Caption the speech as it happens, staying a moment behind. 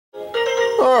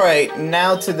Alright,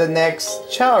 now to the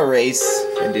next Chao race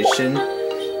edition.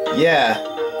 Yeah.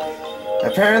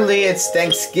 Apparently it's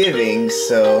Thanksgiving,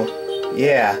 so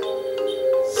yeah.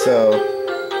 So,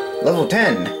 level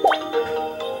 10.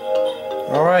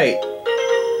 Alright.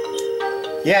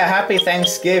 Yeah, happy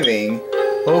Thanksgiving.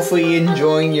 Hopefully you're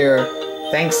enjoying your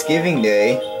Thanksgiving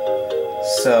day.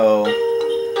 So,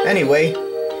 anyway,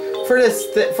 for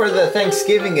the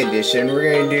Thanksgiving edition,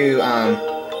 we're gonna do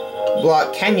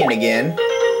Block Canyon again.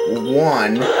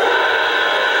 1.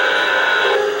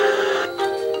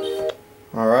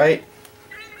 Alright.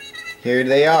 Here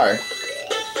they are.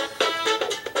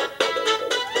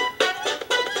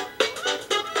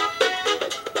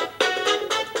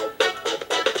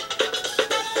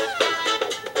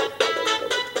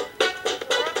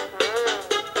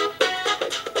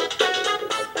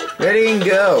 Ready and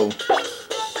go.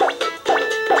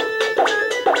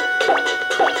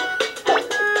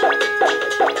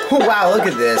 Oh wow, look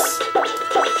at this.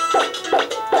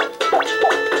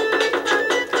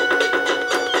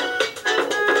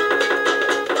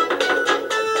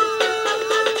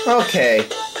 Okay.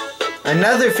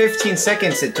 Another 15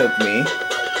 seconds it took me.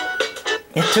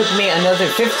 It took me another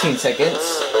 15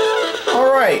 seconds.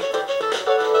 Alright.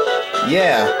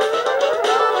 Yeah.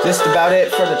 Just about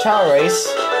it for the Chao race.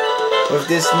 With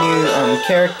this new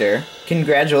character.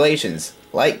 Congratulations.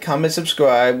 Like, comment,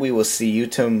 subscribe. We will see you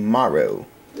tomorrow.